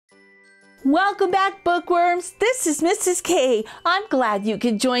Welcome back, bookworms. This is Mrs. K. I'm glad you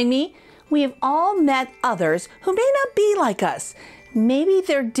could join me. We have all met others who may not be like us. Maybe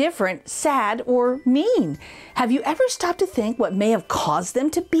they're different, sad, or mean. Have you ever stopped to think what may have caused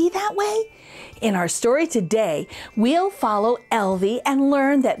them to be that way? In our story today, we'll follow Elvie and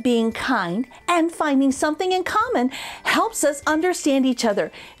learn that being kind and finding something in common helps us understand each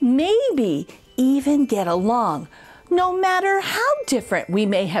other, maybe even get along, no matter how different we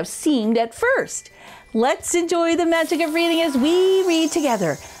may have seemed at first. Let's enjoy the magic of reading as we read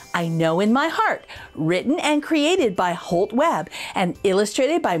together. I Know in My Heart, written and created by Holt Webb and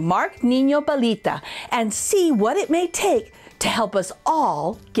illustrated by Mark Nino Balita, and see what it may take to help us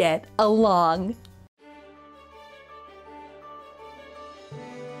all get along.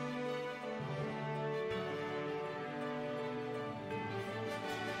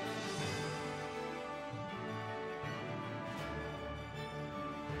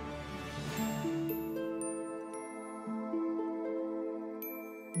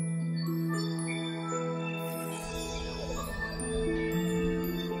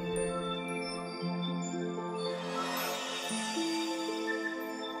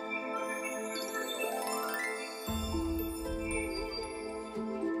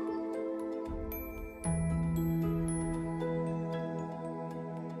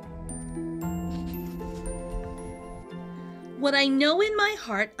 What I know in my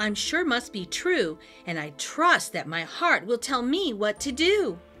heart, I'm sure must be true, and I trust that my heart will tell me what to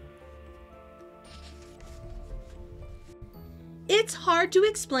do. It's hard to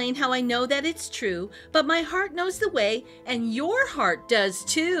explain how I know that it's true, but my heart knows the way, and your heart does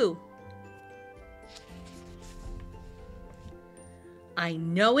too. I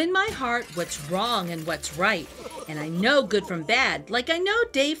know in my heart what's wrong and what's right, and I know good from bad, like I know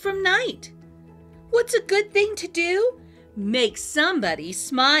day from night. What's a good thing to do? Make somebody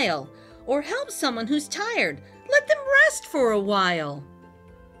smile, or help someone who's tired. Let them rest for a while.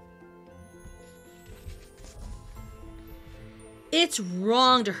 It's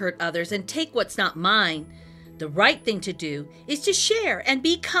wrong to hurt others and take what's not mine. The right thing to do is to share and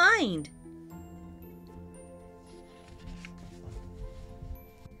be kind.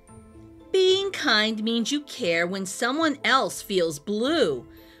 Being kind means you care when someone else feels blue.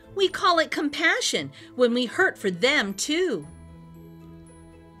 We call it compassion when we hurt for them too.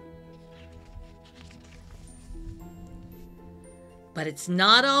 But it's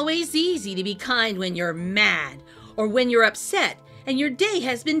not always easy to be kind when you're mad or when you're upset and your day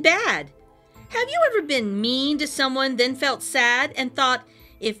has been bad. Have you ever been mean to someone, then felt sad and thought,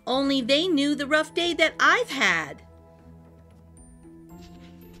 if only they knew the rough day that I've had?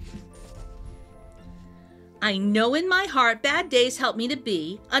 I know in my heart bad days help me to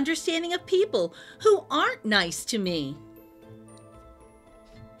be understanding of people who aren't nice to me.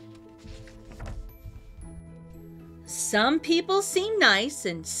 Some people seem nice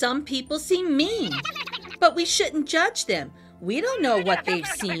and some people seem mean, but we shouldn't judge them. We don't know what they've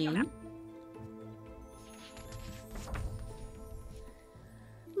seen.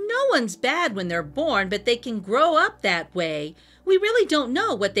 No one's bad when they're born, but they can grow up that way. We really don't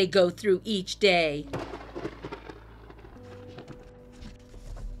know what they go through each day.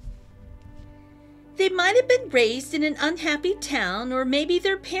 They might have been raised in an unhappy town, or maybe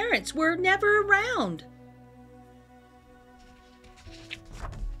their parents were never around.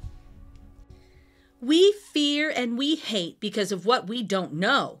 We fear and we hate because of what we don't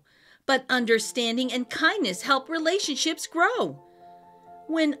know, but understanding and kindness help relationships grow.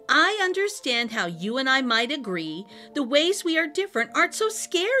 When I understand how you and I might agree, the ways we are different aren't so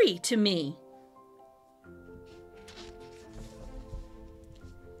scary to me.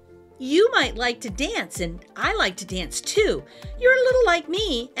 You might like to dance, and I like to dance too. You're a little like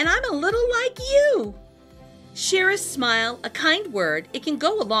me, and I'm a little like you. Share a smile, a kind word. It can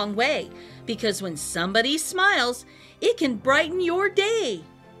go a long way, because when somebody smiles, it can brighten your day.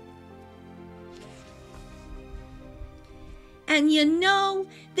 And you know,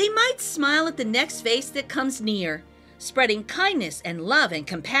 they might smile at the next face that comes near, spreading kindness and love and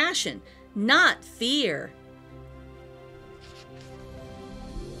compassion, not fear.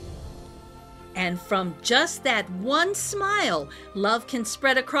 And from just that one smile, love can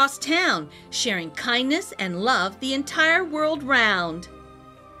spread across town, sharing kindness and love the entire world round.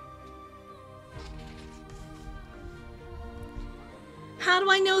 How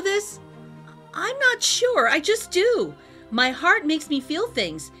do I know this? I'm not sure, I just do. My heart makes me feel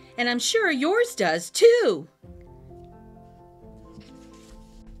things, and I'm sure yours does too.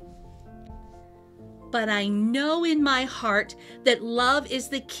 But I know in my heart that love is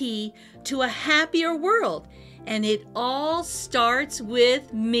the key to a happier world, and it all starts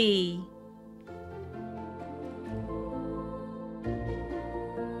with me.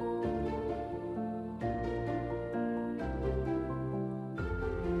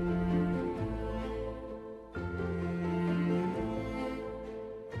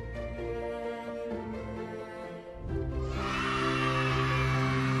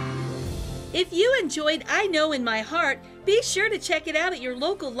 If you enjoyed I Know in My Heart, be sure to check it out at your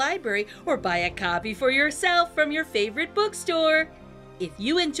local library or buy a copy for yourself from your favorite bookstore. If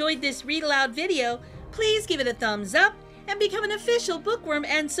you enjoyed this Read Aloud video, please give it a thumbs up and become an official Bookworm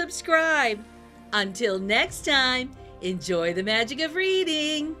and subscribe. Until next time, enjoy the magic of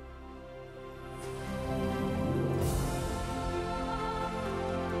reading!